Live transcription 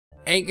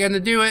Ain't gonna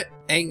do it.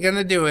 Ain't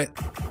gonna do it.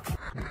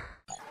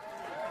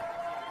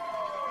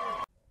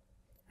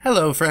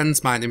 Hello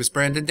friends, my name is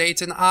Brandon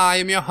Dayton. I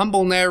am your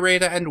humble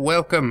narrator and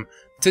welcome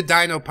to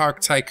Dino Park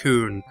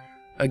Tycoon,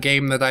 a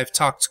game that I've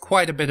talked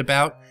quite a bit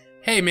about.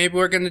 Hey, maybe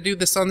we're gonna do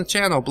this on the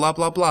channel, blah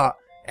blah blah.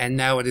 And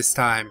now it is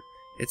time.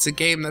 It's a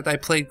game that I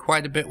played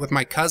quite a bit with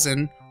my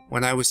cousin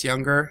when I was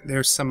younger.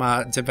 There's some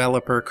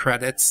developer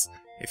credits.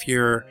 If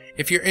you're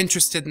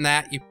interested in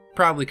that, you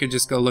probably could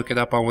just go look it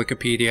up on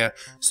Wikipedia.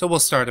 So we'll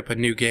start up a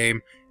new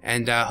game,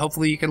 and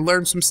hopefully you can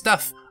learn some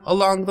stuff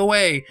along the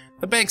way.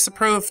 The bank's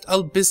approved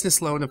a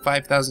business loan of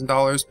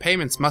 $5,000.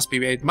 Payments must be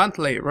made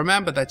monthly.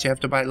 Remember that you have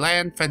to buy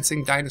land,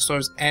 fencing,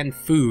 dinosaurs, and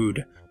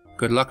food.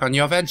 Good luck on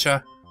your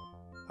venture.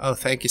 Oh,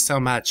 thank you so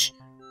much.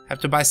 Have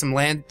to buy some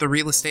land at the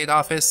real estate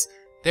office.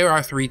 There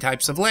are 3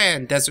 types of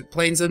land: desert,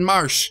 plains, and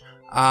marsh.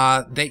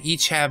 They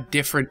each have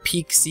different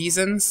peak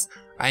seasons.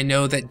 I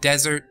know that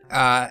desert,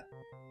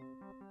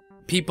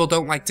 people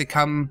don't like to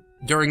come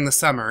during the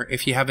summer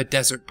if you have a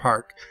desert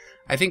park.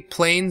 I think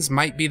plains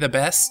might be the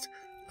best,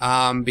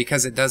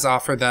 because it does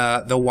offer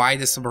the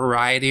widest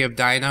variety of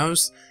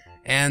dinos,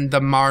 and the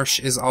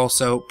marsh is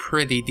also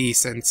pretty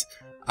decent.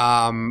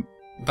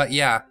 But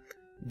yeah,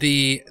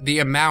 the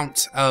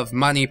amount of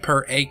money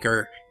per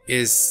acre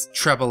is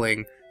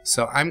troubling.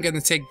 So I'm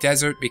gonna take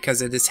desert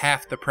because it is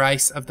half the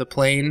price of the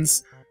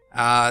plains.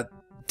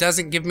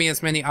 Doesn't give me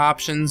as many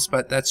options,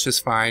 but that's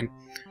just fine.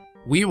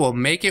 We will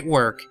make it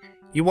work.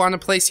 You want to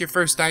place your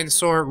first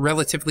dinosaur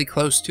relatively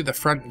close to the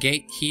front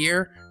gate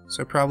here,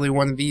 so probably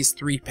one of these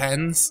 3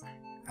 pens,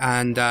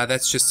 and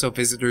that's just so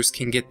visitors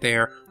can get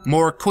there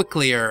more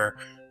quicklier.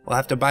 We'll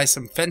have to buy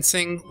some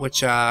fencing,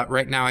 which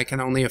right now I can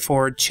only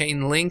afford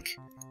chain link.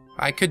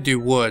 I could do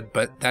wood,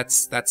 but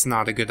that's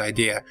not a good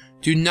idea.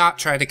 Do not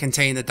try to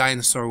contain a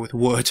dinosaur with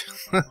wood.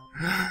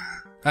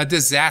 A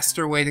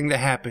disaster waiting to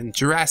happen.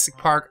 Jurassic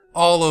Park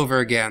all over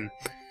again.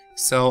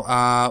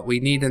 So we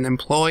need an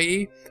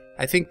employee.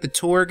 I think the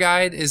tour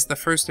guide is the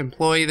first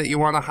employee that you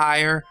want to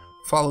hire,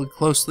 followed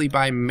closely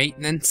by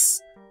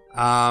maintenance.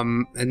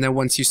 And then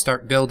once you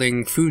start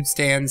building food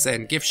stands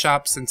and gift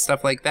shops and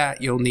stuff like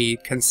that, you'll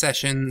need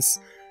concessions.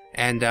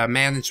 And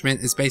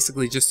management is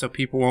basically just so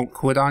people won't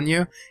quit on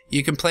you.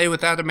 You can play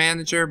without a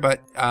manager,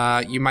 but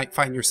you might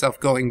find yourself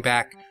going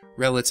back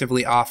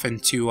relatively often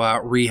to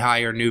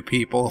rehire new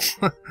people.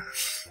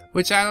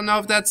 Which I don't know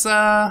if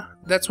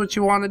that's what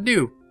you want to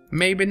do.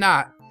 Maybe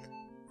not.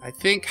 I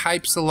think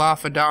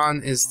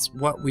Hypsilophodon is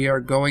what we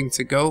are going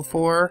to go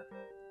for.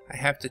 I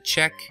have to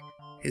check.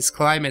 His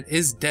climate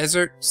is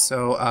desert,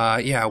 so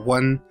yeah,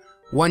 one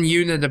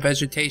unit of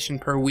vegetation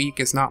per week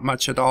is not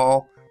much at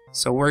all.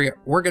 So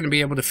we're going to be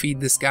able to feed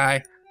this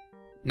guy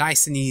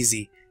nice and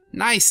easy.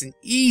 Nice and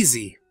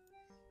easy.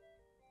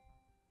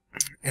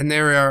 And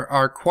there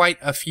are quite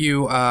a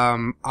few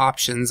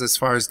options as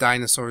far as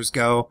dinosaurs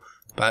go,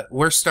 but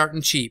we're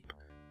starting cheap.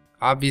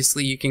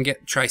 Obviously, you can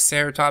get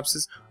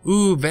Triceratopses.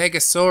 Ooh,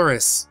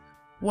 Vegasaurus.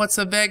 What's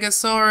a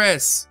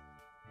Vegasaurus?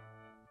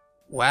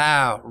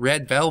 Wow,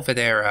 red velvet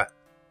era.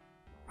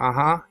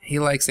 He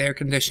likes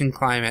air-conditioned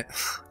climate.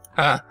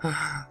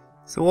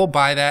 So we'll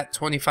buy that,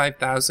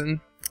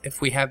 25,000,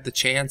 if we have the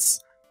chance.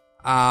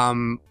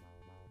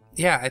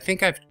 Yeah, I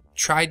think I've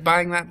tried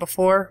buying that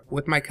before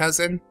with my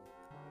cousin,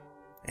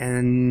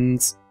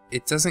 and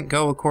it doesn't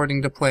go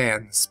according to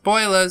plan.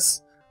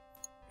 Spoilers!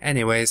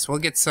 Anyways, we'll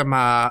get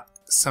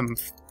some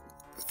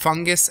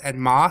fungus and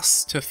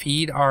moss to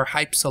feed our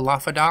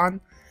Hypsilophodon,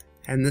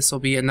 and this will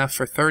be enough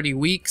for 30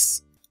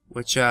 weeks,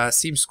 which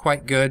seems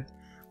quite good.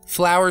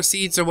 Flower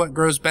seeds are what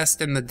grows best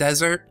in the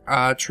desert.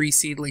 Tree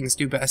seedlings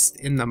do best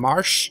in the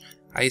marsh.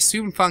 I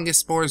assume fungus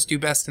spores do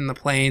best in the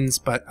plains,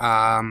 but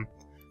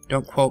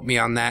don't quote me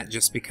on that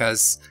just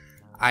because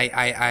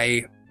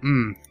I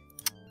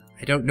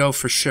don't know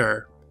for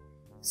sure.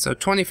 So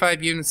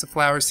 25 units of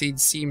flower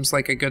seeds seems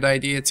like a good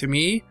idea to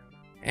me,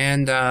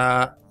 and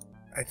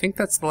I think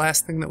that's the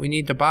last thing that we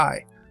need to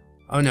buy.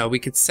 Oh no, we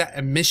could set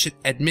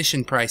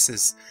admission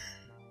prices.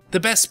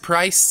 The best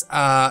price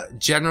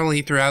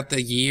generally throughout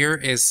the year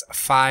is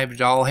 5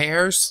 doll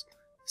hairs.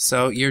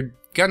 So you're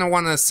gonna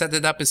want to set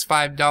it up as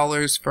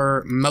 $5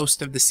 for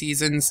most of the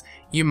seasons.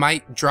 You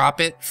might drop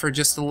it for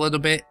just a little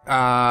bit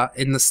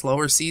in the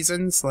slower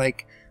seasons.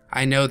 Like,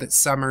 I know that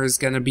summer is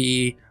gonna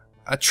be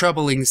a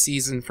troubling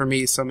season for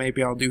me, so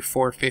maybe I'll do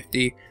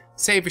 $4.50.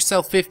 Save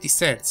yourself 50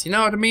 cents. You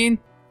know what I mean?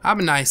 I'm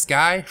a nice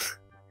guy.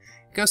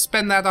 Go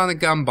spend that on a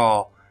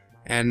gumball.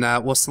 And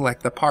we'll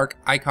select the park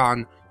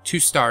icon to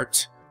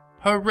start.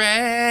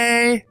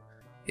 Hooray!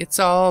 It's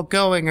all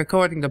going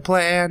according to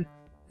plan.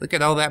 Look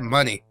at all that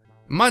money.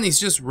 Money's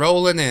just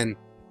rolling in.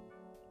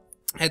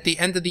 At the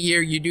end of the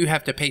year, you do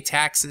have to pay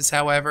taxes,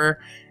 however.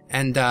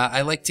 And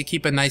I like to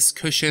keep a nice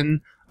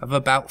cushion of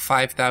about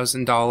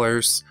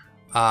 $5,000.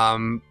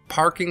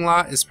 Parking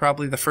lot is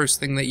probably the first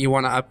thing that you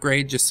want to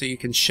upgrade, just so you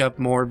can shove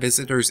more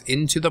visitors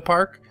into the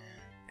park.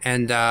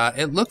 And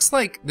it looks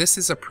like this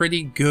is a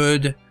pretty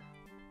good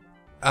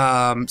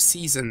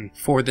season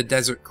for the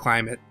desert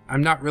climate.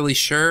 I'm not really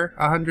sure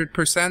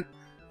 100%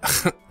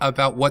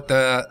 about what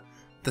the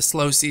what the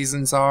slow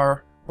seasons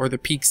are, or the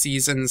peak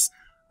seasons,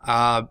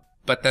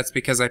 but that's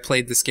because I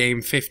played this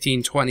game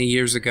 15, 20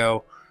 years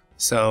ago,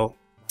 so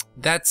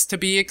that's to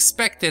be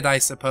expected, I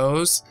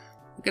suppose.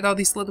 Look at all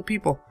these little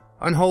people.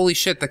 Unholy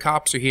shit, the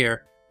cops are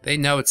here. They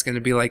know it's going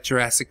to be like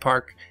Jurassic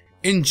Park.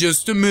 In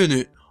just a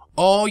minute.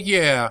 Oh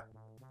yeah.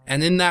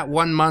 And in that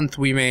 1 month,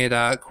 we made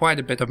quite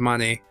a bit of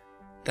money.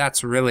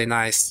 That's really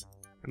nice.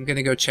 I'm going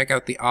to go check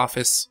out the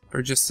office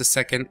for just a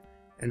second,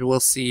 and we'll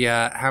see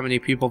how many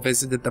people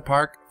visited the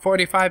park.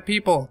 45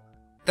 people.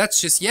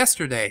 That's just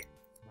yesterday.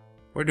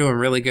 We're doing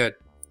really good.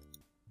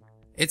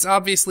 It's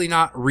obviously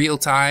not real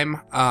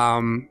time,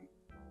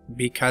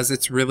 because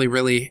it's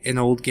really an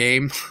old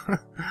game.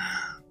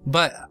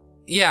 But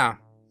yeah,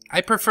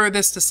 I prefer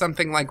this to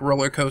something like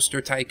Roller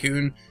Coaster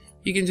Tycoon.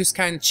 You can just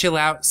kind of chill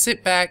out,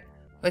 sit back,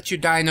 let your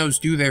dinos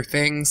do their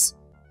things,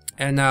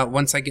 and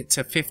once I get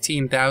to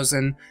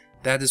 15,000,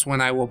 that is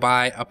when I will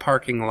buy a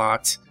parking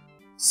lot,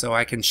 so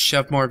I can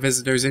shove more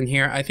visitors in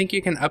here. I think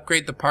you can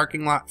upgrade the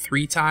parking lot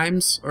 3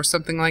 times or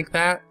something like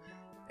that,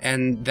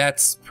 and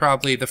that's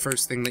probably the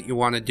first thing that you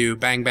want to do.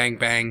 Bang, bang,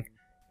 bang,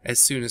 as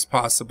soon as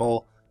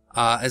possible,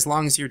 as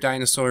long as your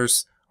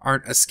dinosaurs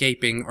aren't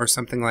escaping or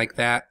something like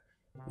that,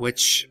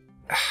 which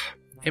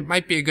it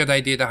might be a good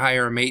idea to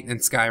hire a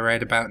maintenance guy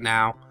right about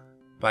now,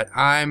 but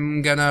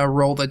I'm gonna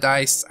roll the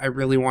dice. I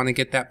really want to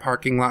get that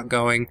parking lot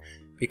going,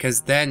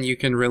 because then you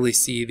can really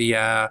see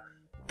the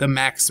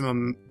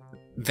maximum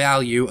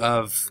value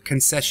of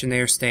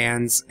concessionaire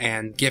stands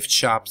and gift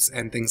shops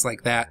and things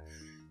like that.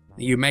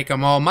 You make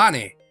them all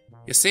money.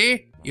 You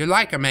see? You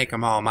like to make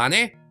them all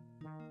money.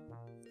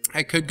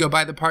 I could go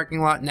buy the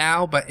parking lot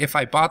now, but if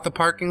I bought the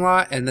parking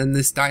lot and then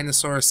this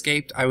dinosaur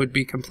escaped, I would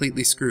be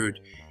completely screwed.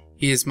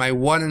 He is my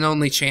one and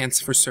only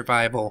chance for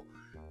survival.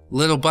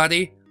 Little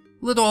buddy.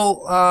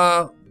 Little,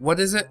 what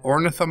is it?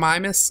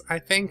 Ornithomimus, I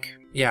think?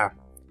 Yeah.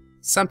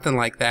 Something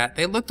like that.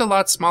 They looked a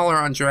lot smaller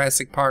on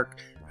Jurassic Park.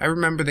 I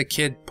remember the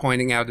kid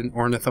pointing out an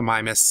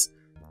Ornithomimus.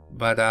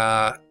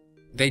 But,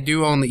 they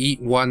do only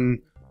eat 1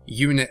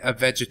 unit of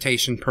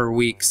vegetation per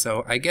week,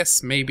 so I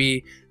guess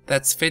maybe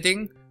that's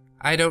fitting?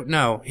 I don't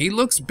know. He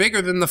looks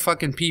bigger than the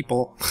fucking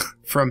people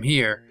from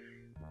here.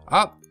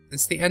 Oh,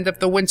 it's the end of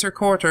the winter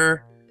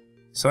quarter.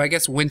 So I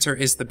guess winter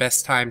is the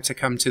best time to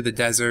come to the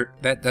desert.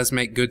 That does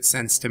make good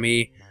sense to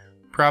me.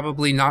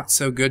 Probably not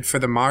so good for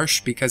the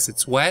marsh because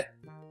it's wet,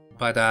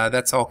 but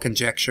that's all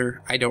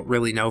conjecture. I don't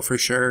really know for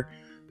sure.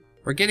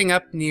 We're getting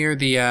up near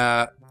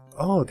the,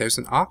 oh, there's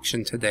an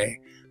auction today.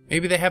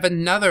 Maybe they have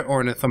another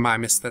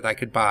Ornithomimus that I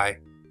could buy.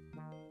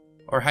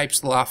 Or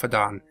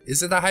Hypsilophodon.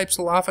 Is it a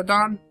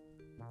Hypsilophodon?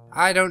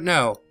 I don't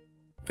know.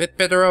 5th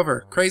bidder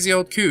over. Crazy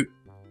old coot.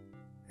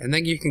 And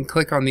then you can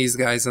click on these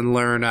guys and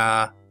learn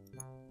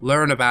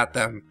about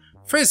them.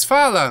 Frizz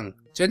Falung,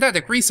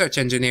 genetic research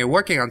engineer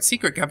working on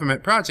secret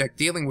government project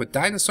dealing with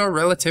dinosaur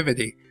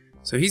relativity.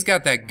 So he's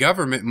got that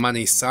government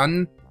money,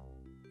 son.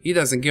 He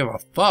doesn't give a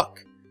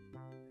fuck.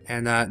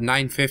 And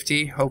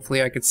 950,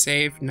 hopefully I could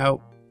save.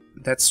 Nope.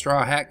 That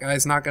straw hat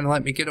guy's not gonna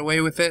let me get away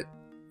with it.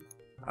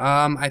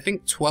 I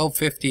think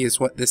 1250 is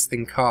what this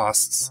thing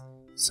costs.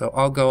 So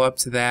I'll go up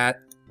to that.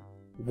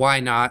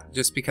 Why not?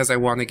 Just because I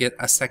want to get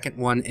a second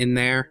one in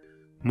there.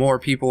 More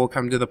people will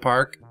come to the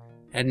park.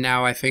 And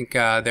now I think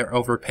they're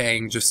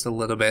overpaying just a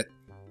little bit.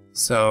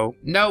 So,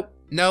 nope,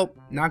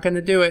 not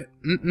gonna do it.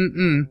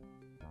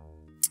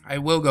 I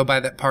will go by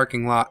that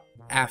parking lot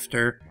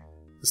after,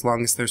 as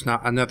long as there's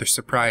not another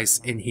surprise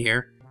in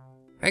here.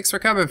 Thanks for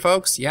coming,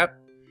 folks. Yep.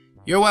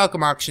 You're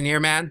welcome, auctioneer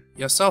man.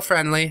 You're so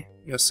friendly.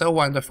 You're so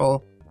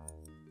wonderful.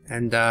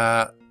 And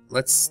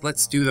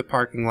let's do the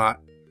parking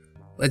lot.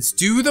 Let's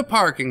do the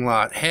parking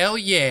lot. Hell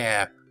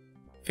yeah.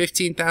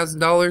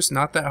 $15,000,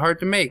 not that hard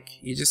to make.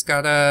 You just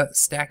gotta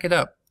stack it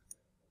up.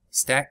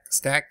 Stack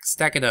it up.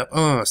 Stack it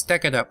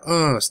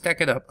up.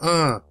 Stack it up.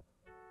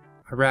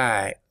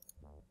 Alright.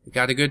 We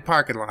got a good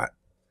parking lot.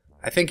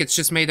 I think it's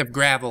just made of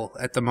gravel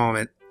at the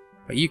moment.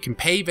 But you can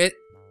pave it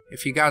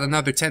if you got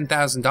another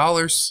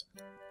 $10,000.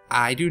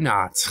 I do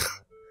not.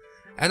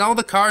 And all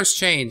the cars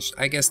changed.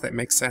 I guess that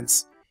makes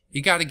sense.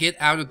 You gotta get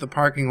out of the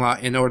parking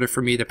lot in order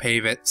for me to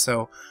pave it.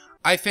 So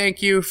I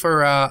thank you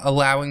for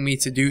allowing me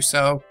to do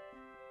so.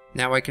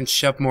 Now I can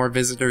shove more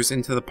visitors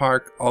into the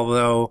park,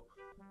 although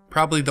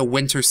probably the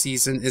winter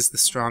season is the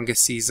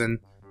strongest season.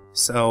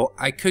 So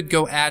I could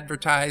go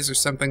advertise or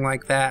something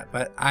like that,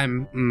 but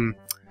I'm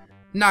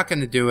not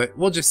going to do it.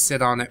 We'll just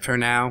sit on it for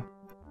now.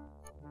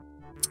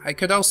 I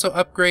could also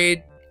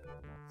upgrade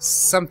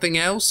something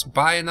else,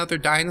 buy another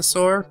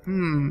dinosaur.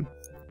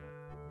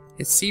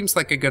 It seems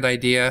like a good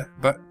idea,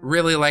 but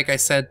really, like I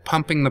said,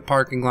 pumping the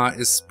parking lot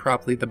is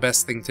probably the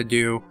best thing to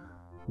do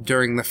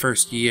during the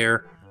first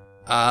year.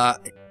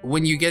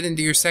 When you get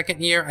into your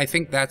second year, I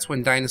think that's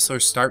when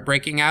dinosaurs start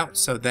breaking out,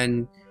 so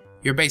then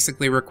you're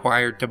basically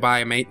required to buy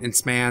a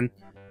maintenance man.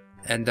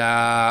 And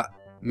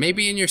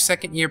maybe in your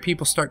second year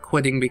people start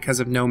quitting because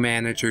of no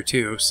manager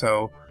too,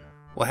 so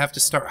we'll have to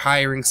start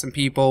hiring some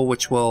people,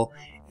 which will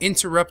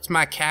interrupt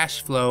my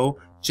cash flow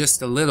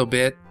just a little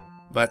bit.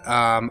 But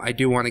I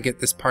do want to get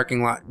this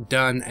parking lot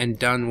done and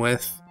done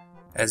with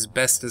as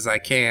best as I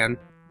can.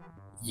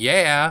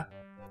 Yeah!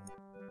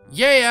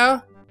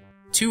 Yeah!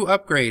 2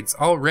 upgrades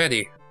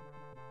already.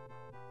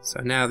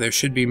 So now there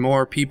should be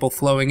more people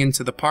flowing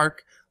into the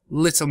park.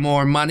 Little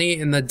more money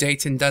in the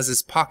Dayton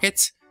Does'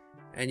 pocket.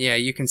 And yeah,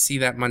 you can see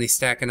that money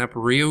stacking up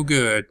real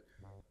good.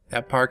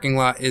 That parking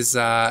lot is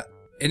an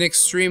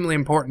extremely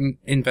important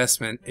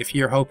investment. If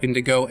you're hoping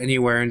to go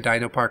anywhere in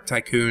Dino Park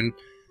Tycoon,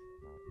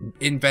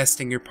 invest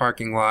in your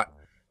parking lot.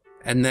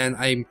 And then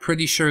I'm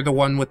pretty sure the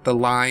one with the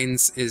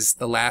lines is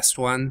the last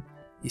one.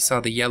 You saw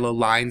the yellow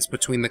lines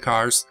between the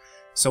cars.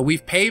 So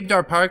we've paved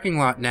our parking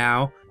lot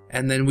now,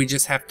 and then we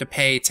just have to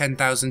pay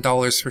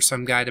 $10,000 for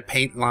some guy to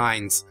paint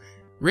lines.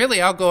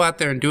 Really, I'll go out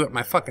there and do it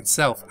my fucking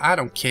self. I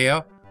don't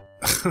care.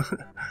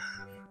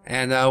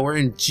 And we're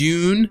in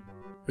June,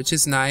 which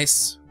is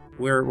nice.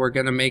 We're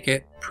gonna make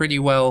it pretty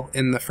well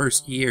in the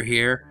first year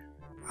here.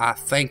 I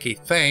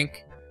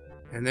think.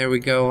 And there we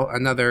go,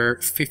 another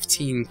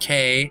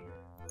 15K,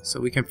 so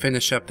we can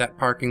finish up that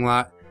parking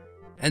lot.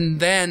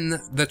 And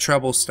then the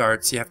trouble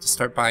starts. You have to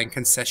start buying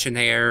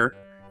concessionaires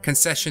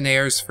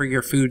for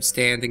your food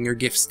stand and your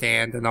gift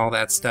stand and all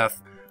that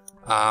stuff.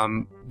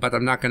 But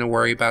I'm not gonna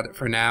worry about it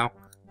for now.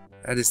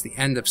 That is the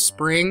end of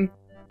spring.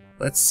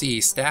 Let's see,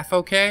 staff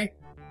okay?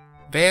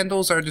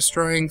 Vandals are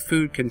destroying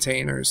food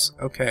containers.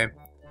 Okay.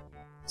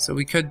 So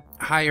we could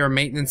hire a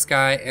maintenance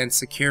guy and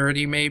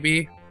security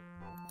maybe.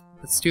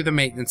 Let's do the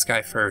maintenance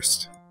guy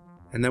first.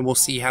 And then we'll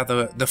see how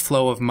the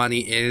flow of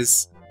money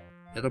is.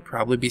 It'll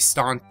probably be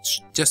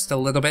staunch just a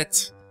little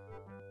bit.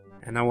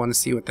 And I want to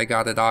see what they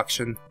got at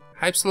auction.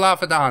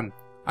 Hypsilophodon!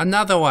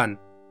 Another one!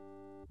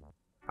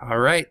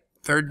 Alright,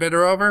 third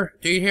bidder over.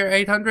 Do you hear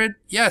 800?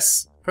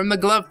 Yes! From the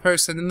glove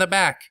person in the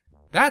back.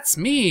 That's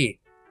me!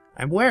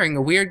 I'm wearing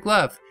a weird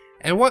glove.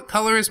 And what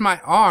color is my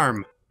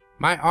arm?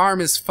 My arm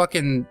is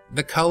fucking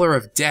the color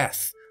of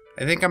death.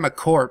 I think I'm a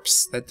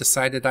corpse that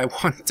decided I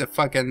wanted to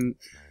fucking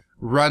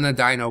run a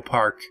dino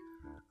park.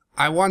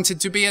 I wanted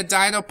to be a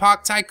Dino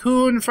Park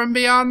Tycoon from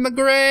beyond the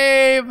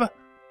grave!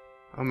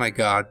 Oh my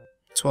god.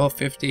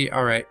 1250?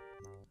 Alright.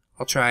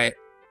 I'll try it.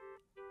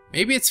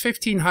 Maybe it's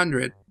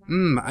 1500.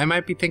 I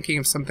might be thinking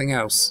of something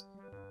else.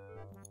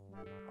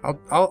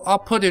 I'll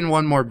put in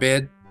one more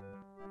bid.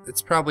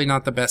 It's probably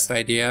not the best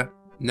idea.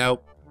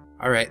 Nope.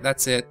 Alright,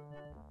 that's it.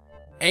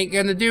 Ain't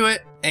gonna do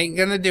it. Ain't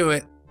gonna do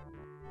it.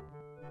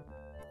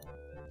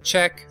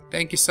 Check.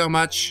 Thank you so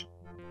much.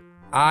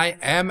 I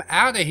am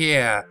out of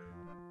here.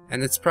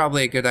 And it's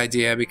probably a good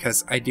idea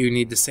because I do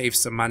need to save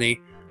some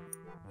money.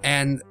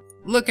 And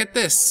look at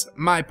this.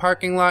 My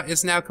parking lot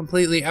is now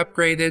completely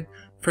upgraded.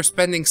 For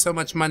spending so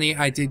much money,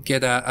 I did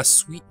get a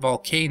sweet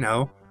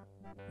volcano,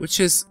 which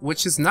is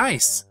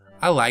nice.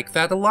 I like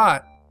that a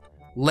lot.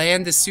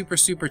 Land is super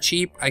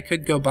cheap. I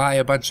could go buy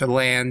a bunch of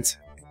land.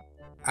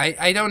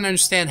 I don't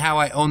understand how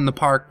I own the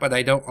park, but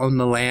I don't own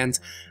the land.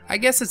 I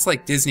guess it's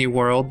like Disney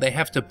World. They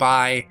have to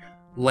buy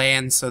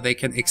land so they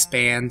can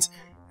expand.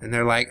 And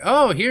they're like,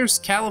 oh, here's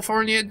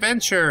California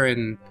Adventure,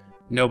 and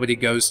nobody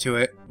goes to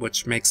it,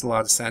 which makes a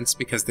lot of sense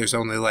because there's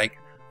only like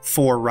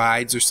 4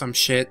 rides or some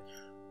shit.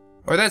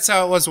 Or that's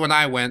how it was when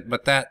I went,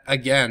 but that,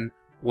 again,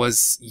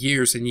 was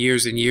years and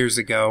years and years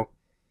ago.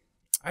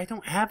 I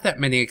don't have that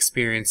many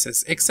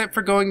experiences, except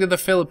for going to the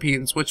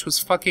Philippines, which was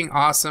fucking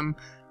awesome.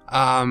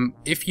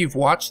 If you've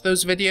watched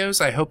those videos,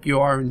 I hope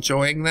you are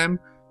enjoying them,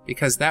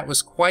 because that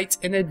was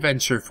quite an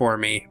adventure for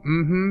me.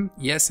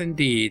 Yes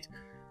indeed.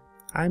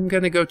 I'm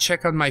gonna go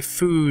check on my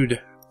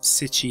food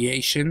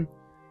situation,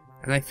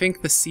 and I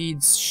think the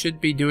seeds should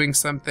be doing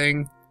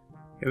something.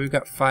 Yeah, we've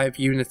got 5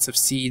 units of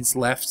seeds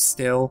left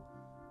still,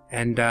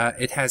 and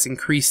it has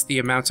increased the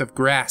amount of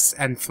grass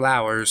and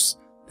flowers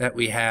that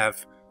we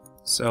have.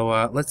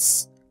 So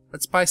let's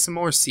buy some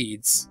more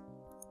seeds.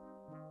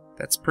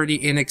 That's pretty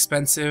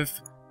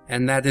inexpensive,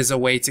 and that is a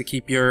way to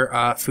keep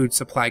your food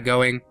supply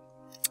going.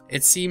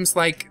 It seems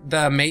like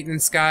the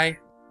maintenance guy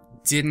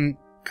didn't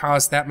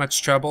cause that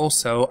much trouble,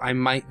 so I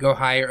might go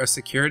hire a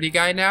security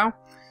guy now.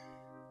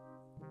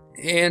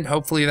 And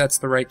hopefully that's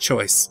the right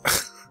choice.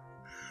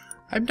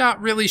 I'm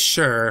not really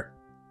sure.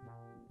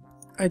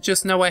 I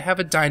just know I have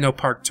a dino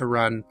park to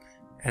run.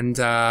 And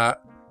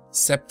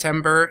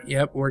September,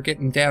 yep, we're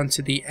getting down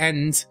to the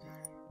end.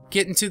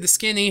 Getting to the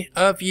skinny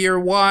of year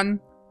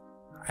 1.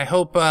 I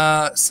hope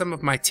some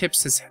of my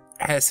tips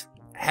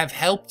have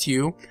helped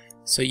you,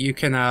 so you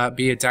can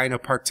be a Dino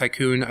Park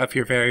Tycoon of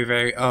your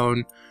very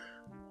own.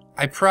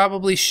 I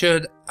probably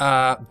should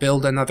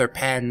build another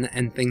pen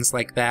and things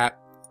like that.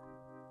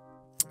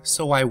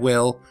 So I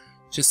will,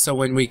 just so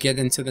when we get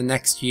into the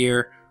next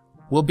year,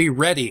 we'll be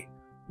ready.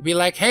 We'll be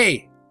like,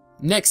 hey,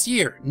 next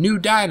year, new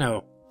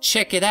dino,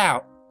 check it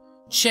out.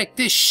 Check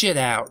this shit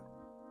out.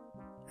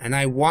 And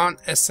I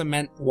want a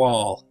cement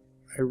wall.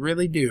 I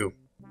really do.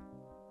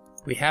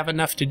 We have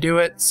enough to do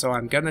it, so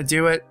I'm gonna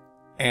do it.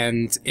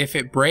 And if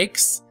it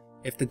breaks,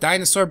 if the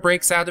dinosaur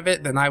breaks out of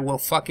it, then I will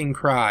fucking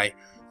cry.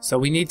 So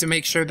we need to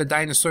make sure the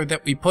dinosaur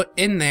that we put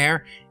in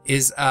there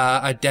is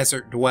a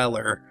desert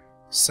dweller.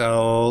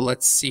 So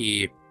let's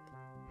see.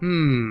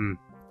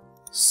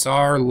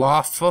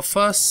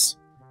 Sarlophus?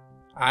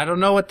 I don't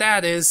know what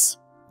that is,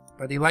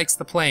 but he likes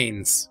the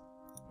plains.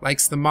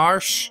 Likes the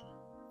marsh?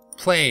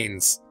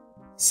 Plains.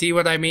 See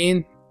what I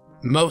mean?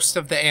 Most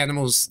of the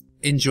animals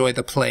enjoy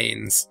the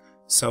plains,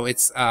 so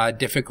it's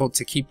difficult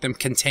to keep them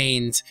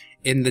contained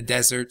in the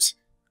desert.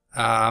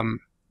 Let's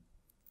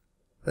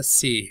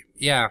see.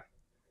 Yeah.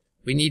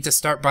 We need to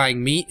start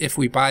buying meat if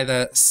we buy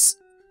the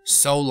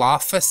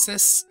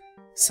Solophysis.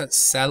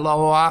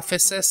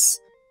 Celophysis.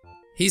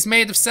 He's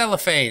made of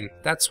cellophane.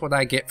 That's what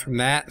I get from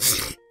that.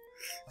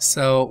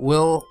 So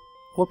we'll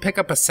pick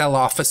up a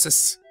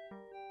Celophysis.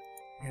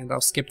 And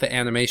I'll skip the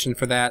animation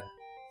for that.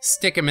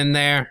 Stick him in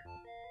there.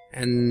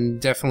 And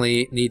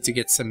definitely need to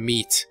get some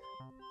meat.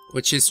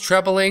 Which is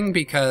troubling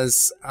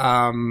because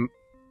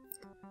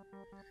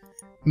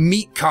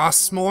meat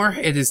costs more.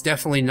 It is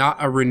definitely not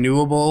a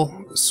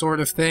renewable sort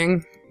of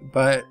thing,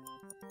 but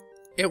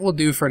it will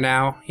do for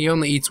now. He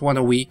only eats one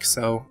a week,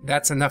 so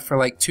that's enough for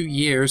like 2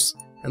 years.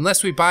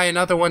 Unless we buy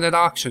another one at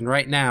auction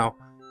right now.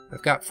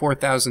 I've got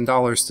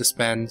 $4,000 to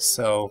spend,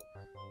 so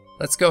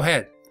let's go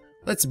ahead.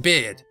 Let's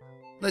bid.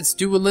 Let's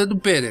do a little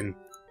bidding.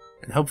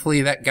 And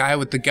hopefully that guy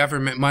with the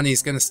government money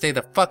is going to stay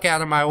the fuck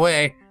out of my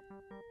way.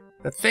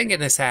 The thing in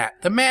his hat.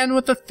 The man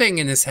with the thing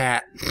in his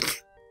hat.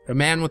 The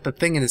man with the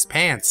thing in his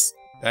pants.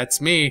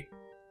 That's me.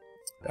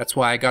 That's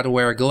why I gotta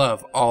wear a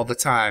glove all the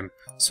time,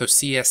 so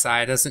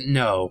CSI doesn't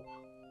know.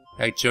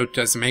 That joke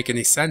doesn't make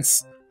any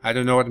sense. I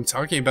don't know what I'm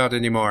talking about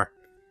anymore.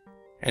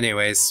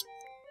 Anyways,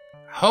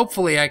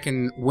 hopefully I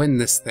can win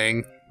this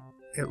thing.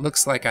 It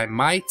looks like I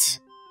might.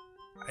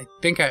 I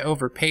think I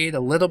overpaid a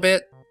little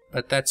bit,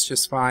 but that's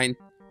just fine.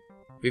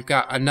 We've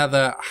got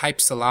another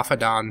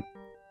Hypsilophodon.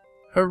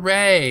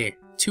 Hooray!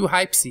 2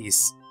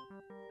 Hypsies.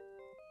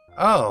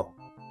 Oh.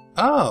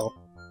 Oh.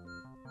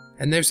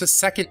 And there's a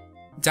second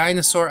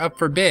dinosaur up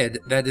for bid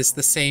that is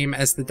the same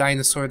as the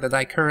dinosaur that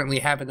I currently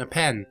have in a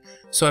pen.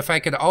 So if I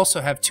could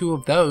also have 2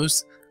 of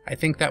those, I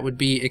think that would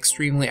be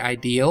extremely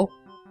ideal.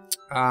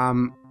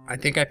 I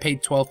think I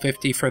paid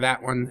 $12.50 for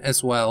that one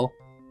as well.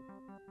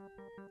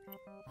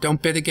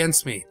 Don't bid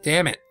against me.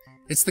 Damn it.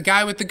 It's the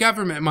guy with the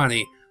government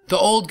money. The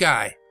old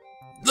guy.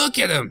 Look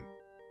at him.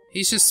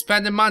 He's just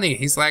spending money.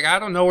 He's like, I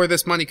don't know where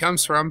this money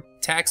comes from.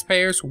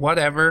 Taxpayers,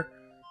 whatever.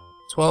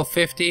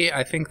 $12.50.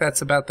 I think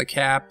that's about the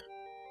cap.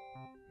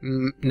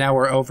 Now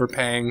we're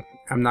overpaying.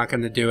 I'm not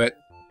going to do it.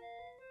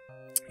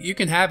 You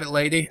can have it,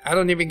 lady. I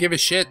don't even give a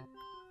shit.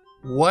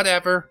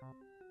 Whatever.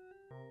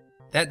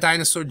 That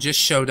dinosaur just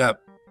showed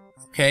up.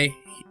 Okay?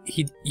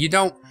 You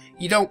don't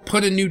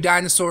put a new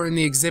dinosaur in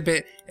the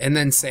exhibit and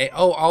then say,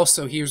 oh,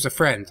 also here's a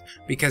friend,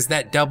 because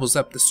that doubles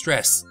up the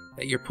stress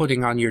that you're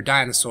putting on your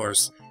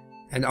dinosaurs,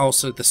 and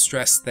also the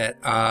stress that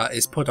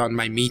is put on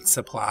my meat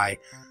supply.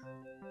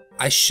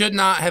 I should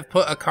not have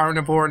put a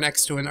carnivore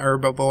next to an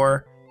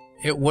herbivore.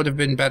 It would have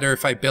been better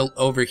if I built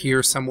over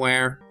here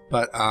somewhere,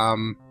 but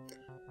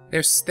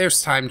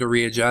there's time to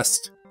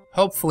readjust.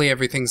 Hopefully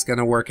everything's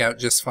gonna work out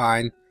just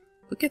fine.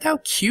 Look at how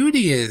cute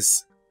he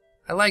is.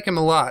 I like him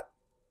a lot.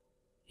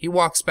 He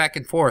walks back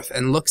and forth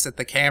and looks at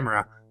the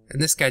camera,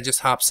 and this guy just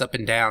hops up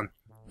and down,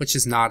 which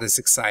is not as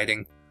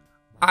exciting.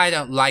 I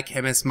don't like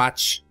him as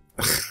much.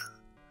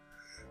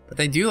 But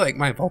I do like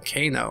my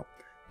volcano.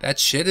 That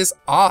shit is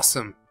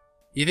awesome.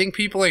 You think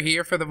people are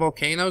here for the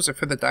volcanoes or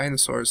for the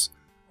dinosaurs?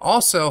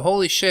 Also,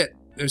 holy shit,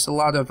 there's a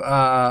lot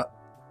of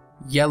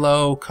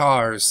yellow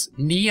cars,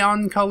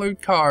 neon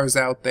colored cars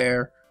out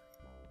there.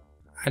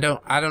 I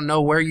don't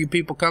know where you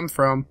people come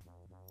from.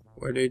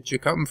 Where did you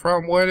come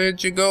from? Where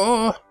did you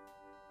go?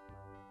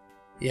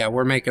 Yeah,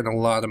 we're making a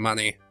lot of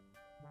money.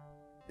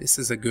 This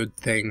is a good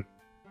thing.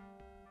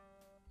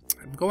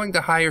 I'm going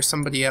to hire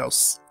somebody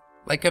else,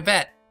 like a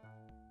vet.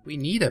 We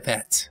need a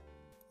vet.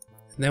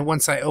 And then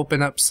once I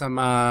open up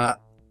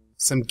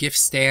some gift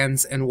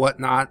stands and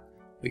whatnot,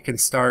 we can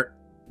start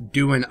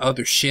doing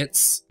other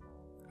shits.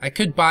 I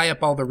could buy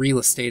up all the real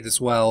estate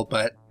as well,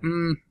 but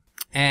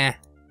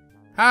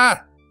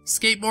Ah,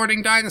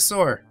 skateboarding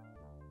dinosaur.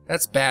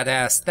 That's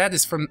badass. That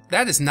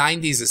is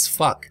 90s as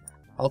fuck.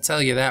 I'll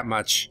tell you that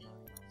much.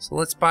 So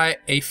let's buy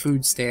a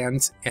food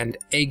stand and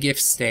a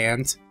gift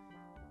stand.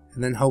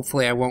 And then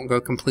hopefully I won't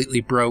go completely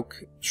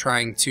broke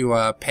trying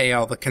to pay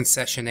all the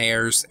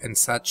concessionaires and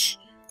such.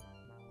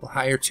 We'll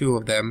hire 2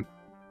 of them.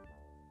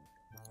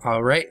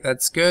 Alright,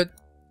 that's good.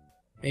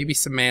 Maybe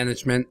some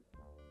management.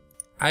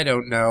 I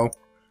don't know.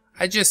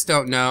 I just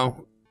don't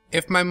know.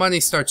 If my money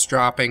starts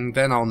dropping,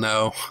 then I'll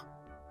know.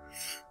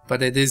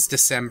 But it is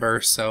December,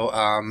 so,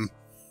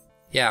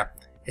 yeah.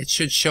 It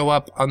should show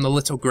up on the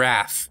little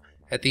graph.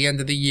 At the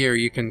end of the year,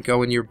 you can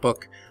go in your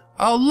book.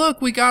 Oh,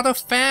 look, we got a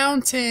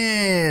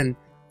fountain!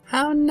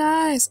 How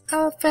nice!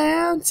 A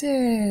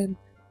fountain!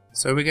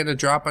 So are we gonna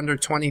drop under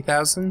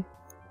 20,000?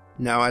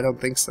 No, I don't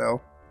think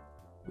so.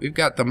 We've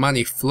got the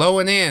money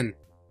flowing in.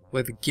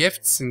 With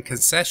gifts and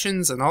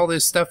concessions and all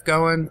this stuff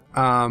going,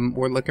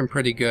 we're looking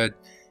pretty good.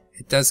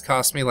 It does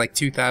cost me like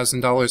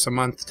 $2,000 a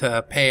month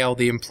to pay all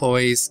the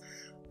employees,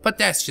 but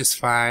that's just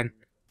fine.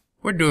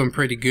 We're doing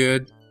pretty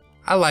good.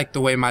 I like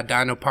the way my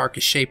Dino Park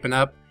is shaping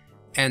up.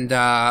 And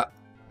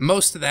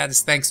most of that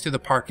is thanks to the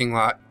parking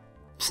lot.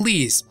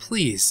 Please,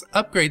 please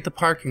upgrade the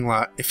parking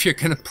lot if you're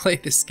going to play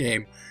this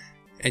game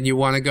and you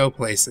want to go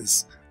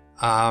places.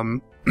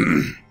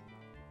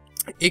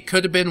 It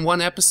could have been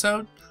one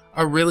episode,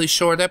 a really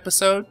short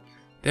episode.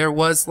 There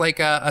was like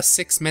a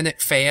 6-minute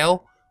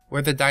fail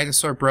where the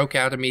dinosaur broke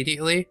out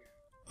immediately.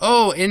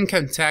 Oh,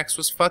 income tax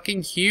was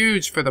fucking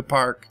huge for the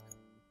park.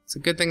 It's a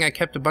good thing I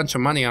kept a bunch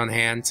of money on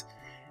hand.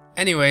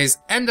 Anyways,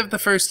 end of the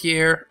first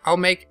year. I'll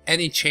make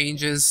any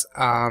changes.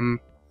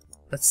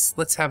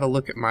 Let's have a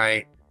look at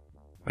my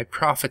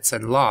profits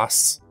and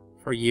loss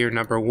for year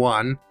number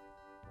 1.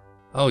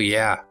 Oh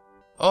yeah.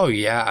 Oh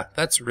yeah,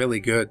 that's really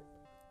good.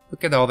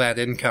 Look at all that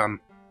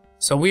income.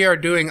 So we are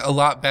doing a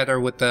lot better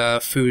with the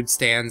food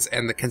stands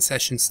and the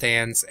concession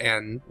stands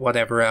and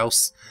whatever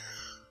else.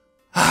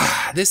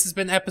 This has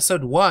been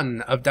episode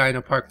 1 of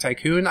Dino Park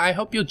Tycoon. I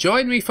hope you'll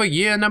join me for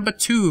year number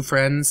 2,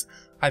 friends.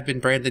 I've been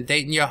Brandon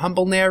Dayton, your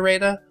humble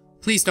narrator.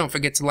 Please don't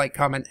forget to like,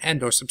 comment,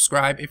 and or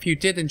subscribe if you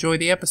did enjoy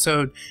the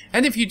episode.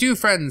 And if you do,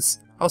 friends,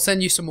 I'll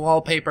send you some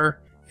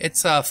wallpaper.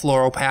 It's a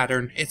floral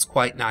pattern. It's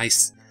quite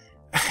nice.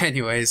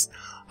 Anyways,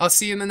 I'll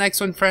see you in the next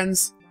one,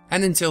 friends.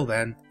 And until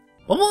then,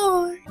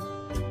 bye-bye!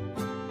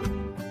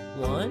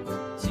 1,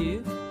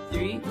 2,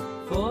 3,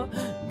 4.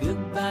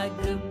 Goodbye,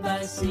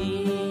 goodbye,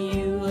 see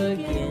you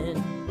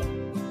again.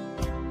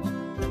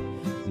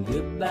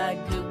 Goodbye,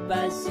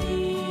 goodbye,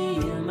 see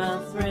you, my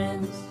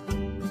friends.